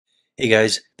Hey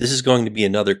guys, this is going to be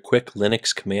another quick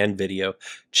Linux command video.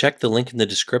 Check the link in the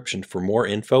description for more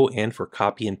info and for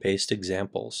copy and paste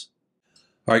examples.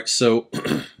 All right, so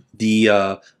the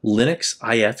Linux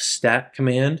ifstat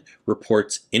command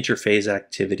reports interface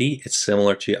activity. It's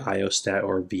similar to iostat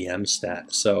or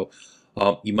vmstat. So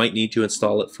you might need to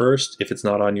install it first. If it's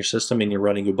not on your system and you're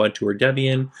running Ubuntu or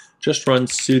Debian, just run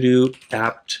sudo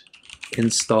apt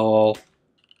install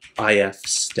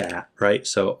ifstat, right?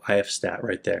 So ifstat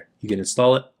right there. You can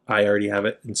install it. I already have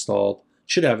it installed.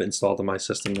 Should have it installed on my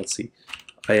system. Let's see.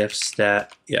 ifstat.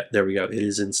 Yeah, there we go. It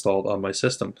is installed on my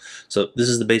system. So this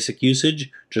is the basic usage.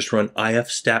 Just run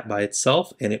ifstat by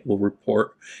itself and it will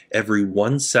report every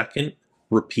 1 second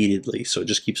repeatedly. So it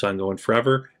just keeps on going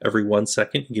forever. Every 1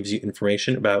 second it gives you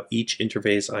information about each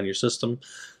interface on your system.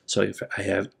 So if I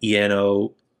have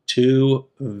ENO2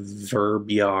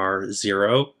 verbiar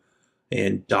 0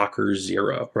 and Docker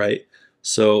 0, right?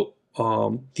 So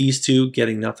these two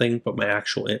getting nothing, but my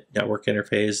actual network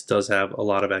interface does have a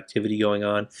lot of activity going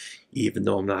on, even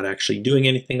though I'm not actually doing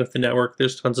anything with the network.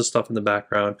 There's tons of stuff in the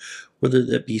background, whether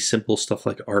that be simple stuff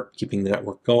like ARP keeping the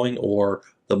network going, or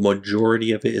the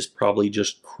majority of it is probably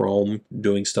just Chrome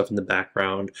doing stuff in the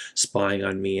background, spying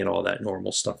on me and all that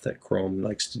normal stuff that Chrome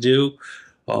likes to do.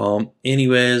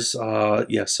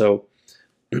 Yeah, so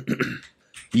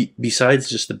besides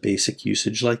just the basic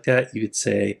usage like that, you could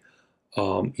say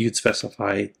you could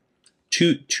specify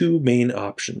two main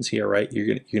options here, right?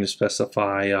 You're gonna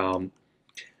specify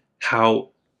how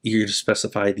you're gonna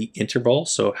specify the interval,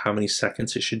 so how many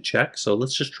seconds it should check. So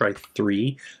let's just try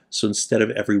 3. So instead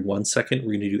of every 1 second,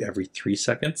 we're gonna do every 3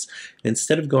 seconds. And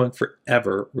instead of going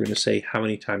forever, we're gonna say how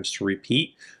many times to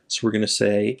repeat. So we're gonna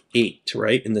say 8,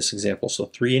 right? In this example, so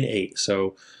 3 and 8.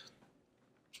 So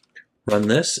run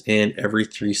this, and every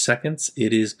 3 seconds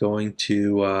it is going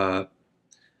to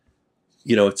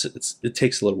it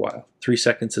takes a little while. 3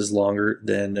 seconds is longer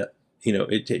than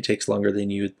it takes longer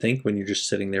than you would think when you're just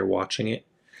sitting there watching it.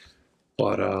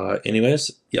 But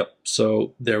anyways, yep,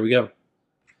 so there we go.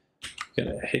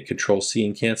 Gonna hit Control C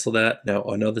and cancel that. Now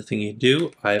another thing you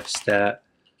do, ifstat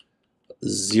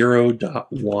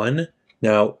 0.1.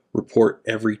 Now report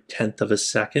every 1/10 of a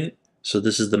second. So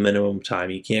this is the minimum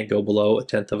time. You can't go below a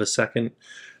 1/10 of a second.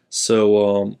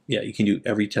 So yeah, you can do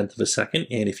every 1/10 of a second.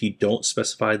 And if you don't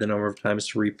specify the number of times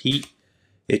to repeat,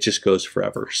 it just goes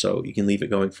forever. So you can leave it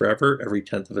going forever, every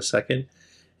 1/10 of a second.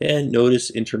 And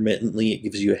notice intermittently, it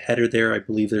gives you a header there. I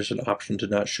believe there's an option to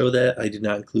not show that. I did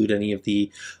not include any of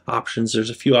the options.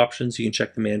 There's a few options. You can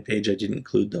check the man page. I didn't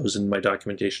include those in my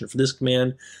documentation for this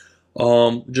command.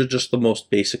 Just the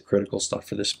most basic critical stuff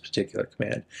for this particular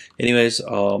command. Anyways,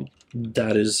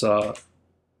 that is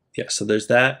yeah, so there's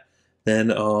that. Then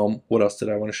what else did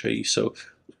I want to show you? So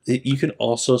you can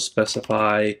also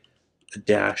specify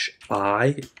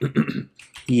 -I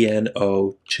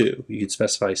ENO2. You can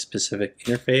specify a specific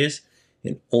interface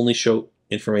and only show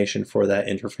information for that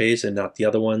interface and not the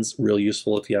other ones. Real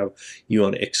useful if you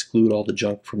want to exclude all the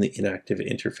junk from the inactive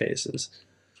interfaces.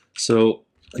 So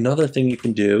another thing you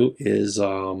can do is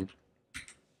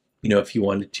if you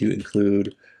wanted to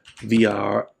include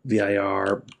VIR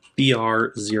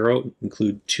BR0,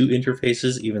 include 2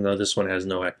 interfaces, even though this one has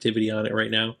no activity on it right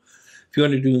now. If you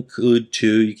wanted to include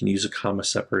 2, you can use a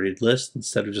comma-separated list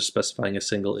instead of just specifying a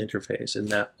single interface, and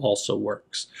that also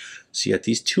works. So you have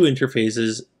these 2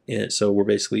 interfaces, and so we're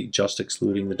basically just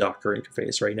excluding the Docker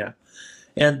interface right now.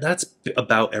 And that's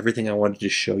about everything I wanted to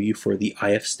show you for the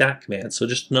ifstat command. So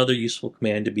just another useful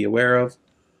command to be aware of.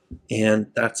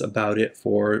 And that's about it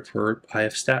for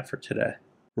ifstat for today.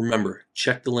 Remember,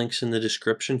 check the links in the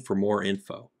description for more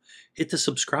info. Hit the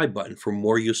subscribe button for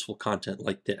more useful content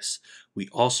like this. We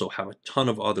also have a ton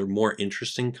of other more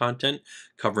interesting content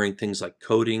covering things like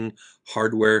coding,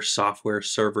 hardware, software,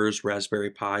 servers, Raspberry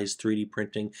Pis, 3D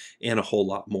printing, and a whole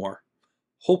lot more.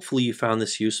 Hopefully you found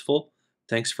this useful.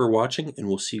 Thanks for watching, and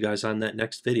we'll see you guys on that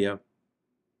next video.